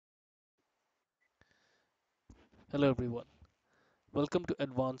Hello everyone. Welcome to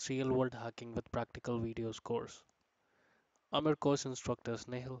Advanced Real World Hacking with Practical Videos course. I'm your course instructor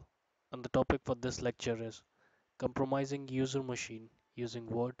Snehal, and the topic for this lecture is compromising user machine using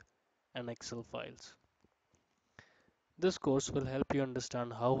Word and Excel files. This course will help you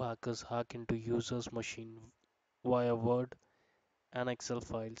understand how hackers hack into users' machine via Word and Excel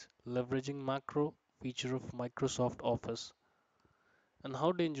files, leveraging macro feature of Microsoft Office, and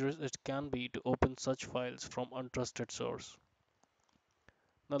how dangerous it can be to open such files from untrusted source.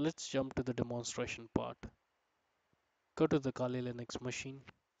 Now let's jump to the demonstration part. Go to the Kali Linux machine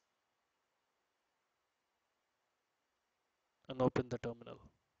and open the terminal.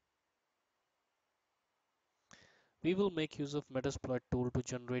 We will make use of Metasploit tool to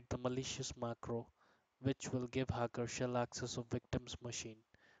generate the malicious macro which will give hacker shell access of victim's machine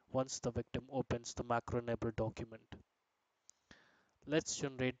once the victim opens the macro enabled document. Let's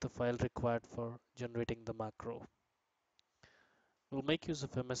generate the file required for generating the macro. We'll make use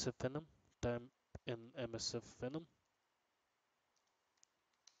of MSF Venom. Type in MSF Venom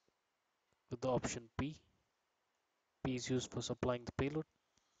with the option P. P is used for supplying the payload.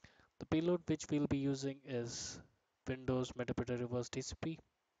 The payload which we'll be using is Windows Metadata Reverse TCP.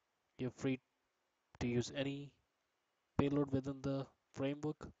 You're free to use any payload within the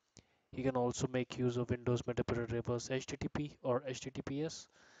framework. You can also make use of Windows Metadata Reverse HTTP or HTTPS.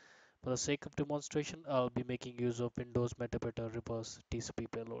 For the sake of demonstration, I'll be making use of Windows Metadata Reverse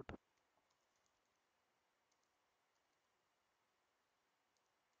TCP payload.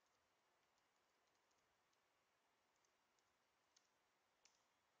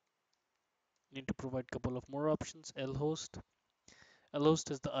 Need to provide a couple of more options. Lhost. Lhost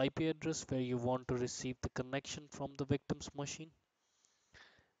is the IP address where you want to receive the connection from the victim's machine.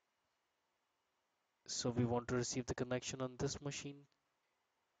 So we want to receive the connection on this machine.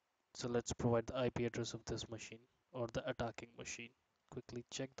 So let's provide the IP address of this machine or the attacking machine. Quickly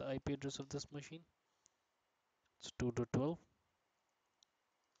check the IP address of this machine. It's 2.12.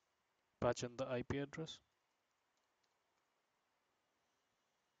 Patch in the IP address.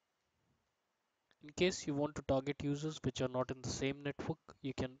 In case you want to target users which are not in the same network,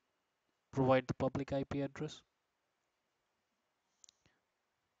 you can provide the public IP address.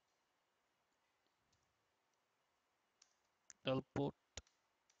 L port.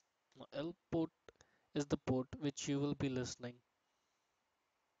 L port is the port which you will be listening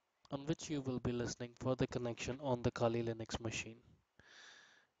on which you will be listening for the connection on the Kali Linux machine.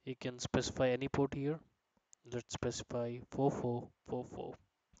 You can specify any port here. Let's specify 4444.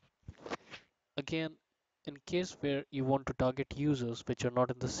 Again, in case where you want to target users which are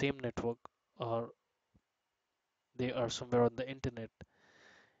not in the same network or they are somewhere on the internet,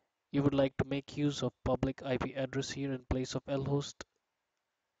 you would like to make use of public IP address here in place of lhost,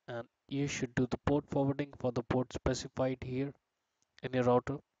 and you should do the port forwarding for the port specified here in your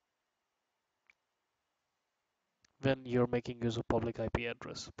router when you're making use of public IP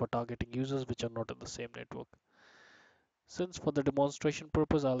address for targeting users which are not in the same network. Since for the demonstration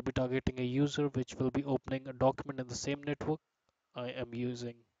purpose I'll be targeting a user which will be opening a document in the same network, I am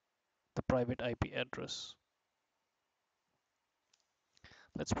using the private IP address.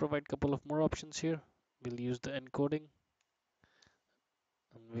 Let's provide a couple of more options here. We'll use the encoding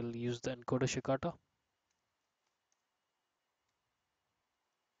and we'll use the encoder Shikata.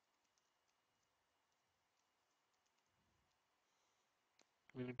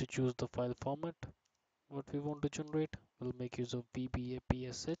 We need to choose the file format what we want to generate. We'll make use of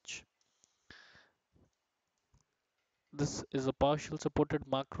VBAPSH. This is a partial supported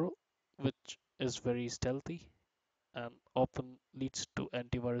macro which is very stealthy and often leads to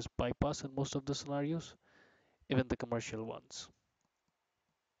antivirus bypass in most of the scenarios, even the commercial ones.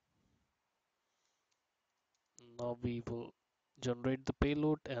 Now we will generate the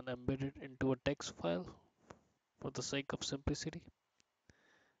payload and embed it into a text file for the sake of simplicity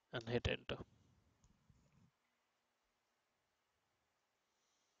and hit enter.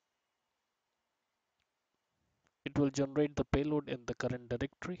 It will generate the payload in the current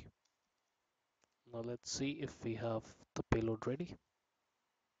directory. Now let's see if we have the payload ready.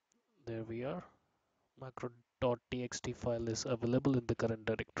 There we are. Macro.txt file is available in the current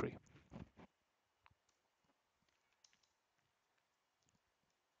directory.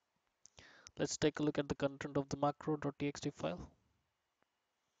 Let's take a look at the content of the macro.txt file.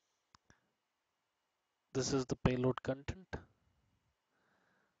 This is the payload content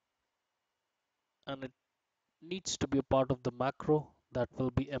and it needs to be a part of the macro that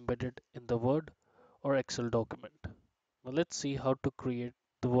will be embedded in the Word or Excel document. Now let's see how to create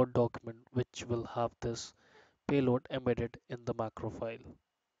the Word document which will have this payload embedded in the macro file.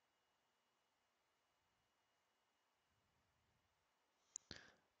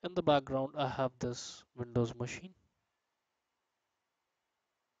 In the background, I have this Windows machine.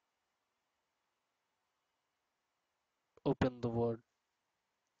 Open the Word.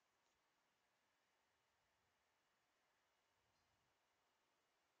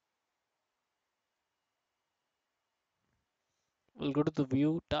 We'll go to the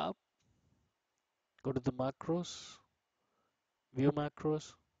View tab, go to the macros, View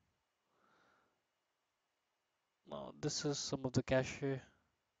macros. Now, this is some of the cache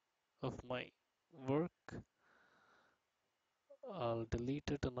of my work. I'll delete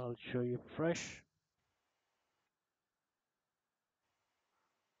it and I'll show you fresh.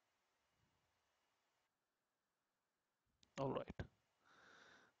 Alright,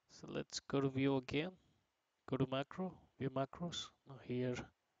 so let's go to View again. Go to Macro, View macros. Now, here,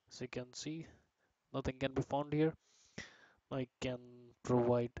 as you can see, nothing can be found here. I can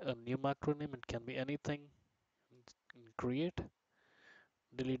provide a new macro name. It can be anything. Create,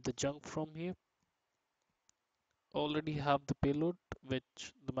 delete the junk from here. Already have the payload,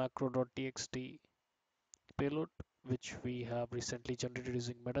 which the macro.txt payload, which we have recently generated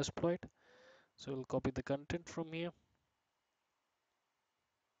using Metasploit. So we'll copy the content from here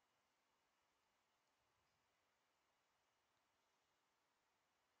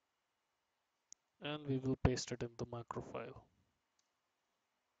and we will paste it in the macro file.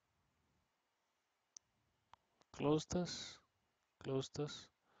 Close this, close this,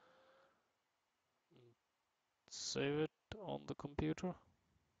 save it on the computer,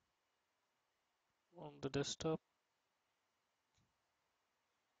 on the desktop.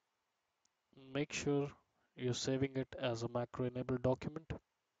 Make sure you're saving it as a macro enabled document.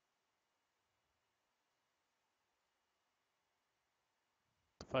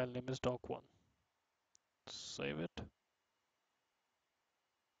 The file name is doc1. Save it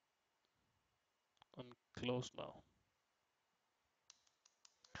and close now.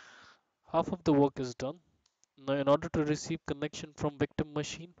 Half of the work is done. Now, in order to receive connection from victim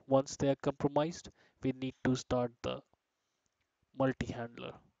machine, once they are compromised, we need to start the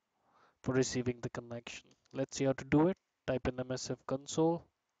multi-handler for receiving the connection. Let's see how to do it. Type in MSF console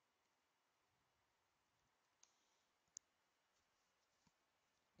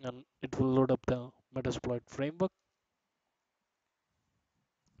and it will load up the Metasploit framework.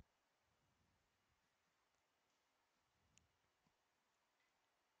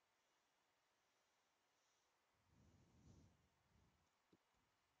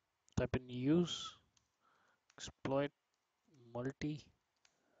 Type in use exploit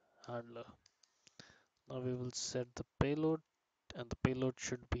multi-handler. Now we will set the payload and the payload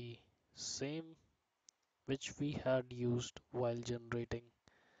should be same which we had used while generating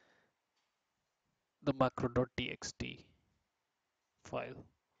the macro.txt file.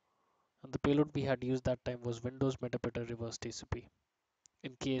 And the payload we had used that time was Windows Metadata reverse TCP.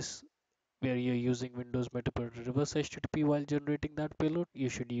 In case where you're using Windows Metadata reverse HTTP while generating that payload, you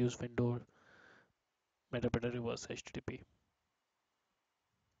should use Windows Metadata reverse HTTP.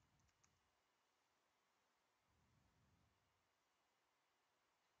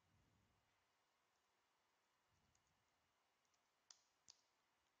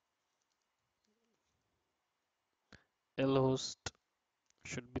 Lhost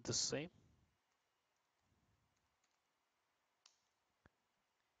should be the same.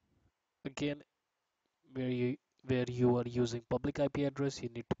 Again, where you are using public IP address, you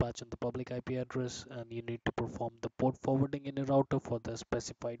need to patch in the public IP address and you need to perform the port forwarding in your router for the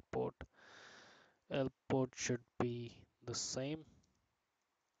specified port. L port should be the same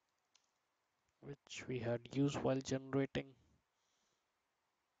which we had used while generating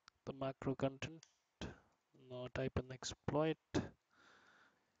the macro content. Now type in exploit. A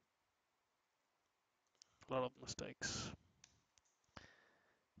lot of mistakes.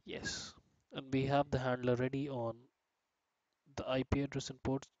 Yes. And we have the handler ready on the IP address and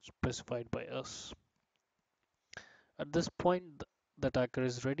port specified by us. At this point, the attacker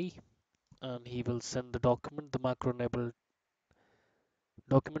is ready and he will send the document, the macro enabled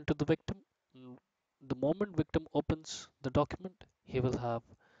document to the victim. The moment victim opens the document, he will have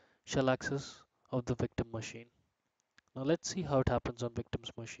shell access of the victim machine. Now let's see how it happens on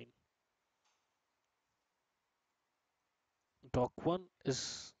victim's machine. Doc1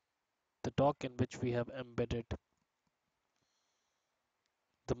 is the doc in which we have embedded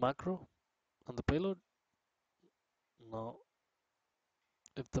the macro and the payload. Now,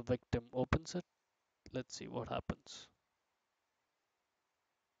 if the victim opens it, let's see what happens.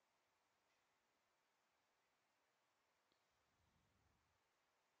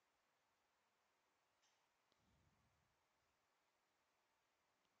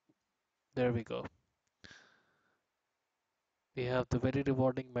 There we go. We have the very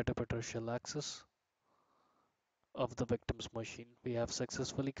rewarding metapartial access of the victim's machine. We have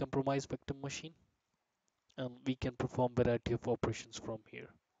successfully compromised victim machine and we can perform variety of operations from here.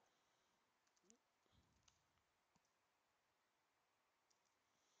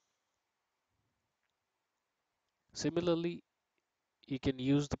 Similarly, you can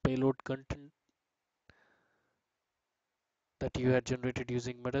use the payload content that you had generated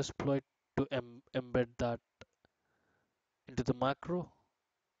using Metasploit to embed that into the macro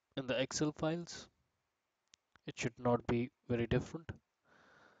in the Excel files. It should not be very different.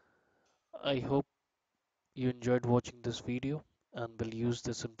 I hope you enjoyed watching this video and will use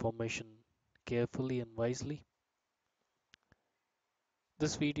this information carefully and wisely.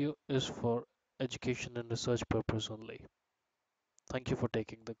 This video is for education and research purpose only. Thank you for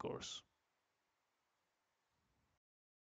taking the course.